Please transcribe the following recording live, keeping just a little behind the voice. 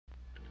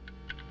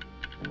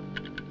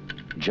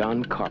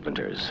John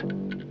Carpenter's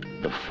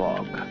The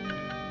Fog.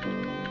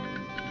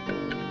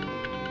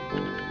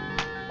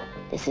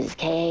 This is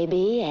KAB,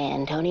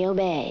 Antonio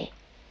Bay.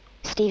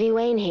 Stevie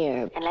Wayne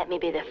here, and let me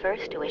be the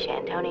first to wish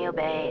Antonio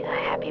Bay a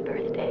happy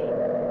birthday.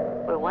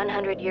 We're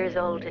 100 years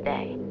old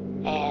today,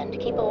 and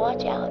keep a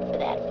watch out for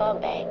that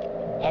fog bank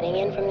heading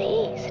in from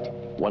the east.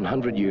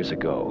 100 years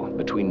ago,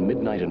 between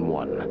midnight and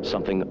 1,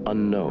 something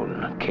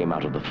unknown came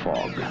out of the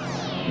fog.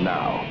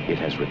 Now it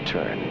has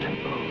returned.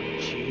 Oh,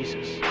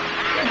 Jesus.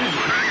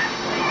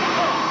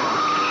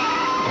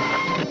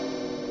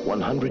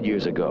 100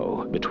 years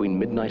ago, between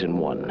midnight and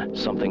 1,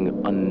 something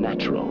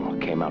unnatural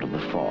came out of the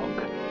fog.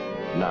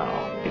 Now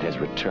it has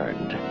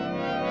returned.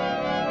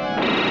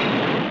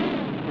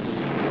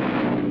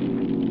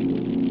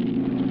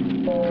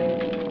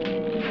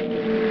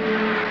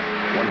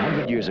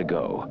 100 years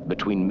ago,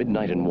 between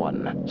midnight and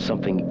 1,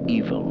 something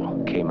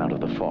evil came out of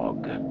the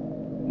fog.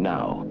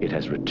 Now it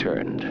has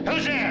returned.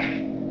 Who's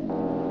there?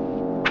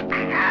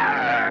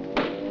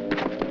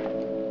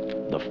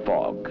 The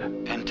fog.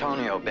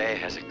 Antonio Bay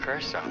has a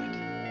curse on it.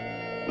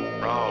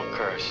 We're all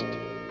cursed.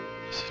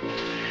 There's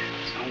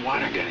no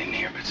water getting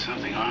here, but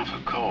something awful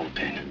cold,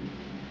 Pin.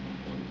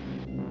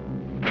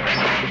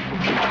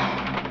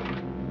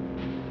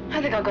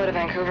 I think I'll go to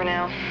Vancouver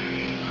now.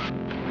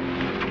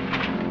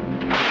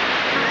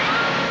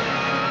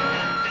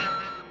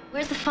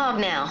 Where's the fog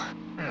now?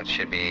 Well, it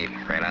should be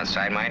right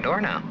outside my door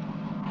now.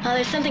 Oh,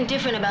 there's something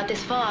different about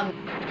this fog.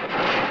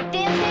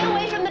 Dan, stay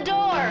away from the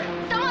door!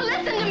 Someone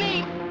listen to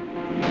me!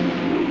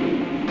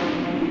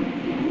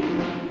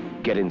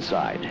 Get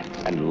inside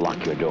and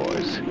lock your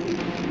doors.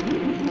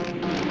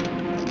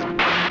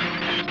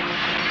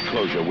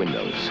 Close your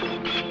windows.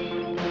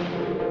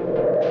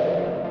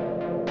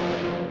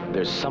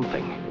 There's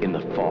something in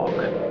the fog.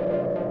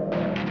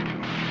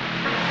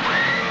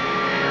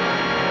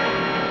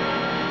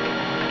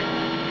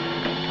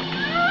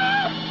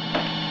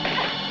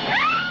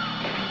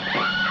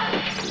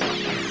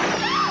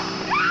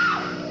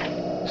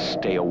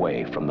 Stay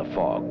away from the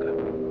fog.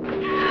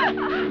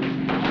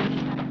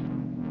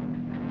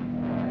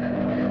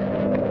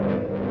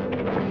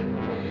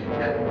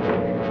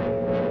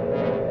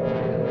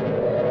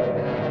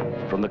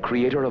 From the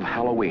creator of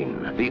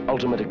Halloween, the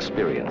ultimate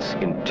experience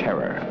in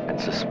terror and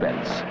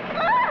suspense.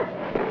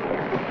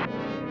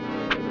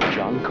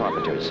 John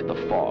Carpenter's The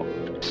Fog,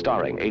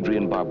 starring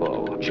Adrienne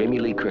Barbeau, Jamie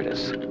Lee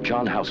Curtis,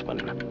 John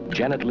Houseman,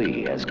 Janet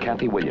Leigh as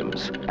Kathy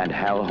Williams, and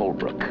Hal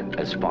Holbrook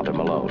as Father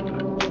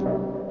Malone.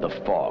 The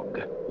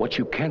Fog. What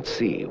you can't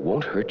see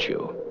won't hurt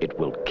you. It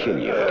will kill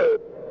you.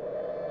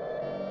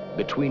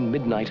 Between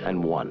midnight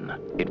and 1,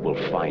 it will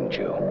find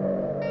you.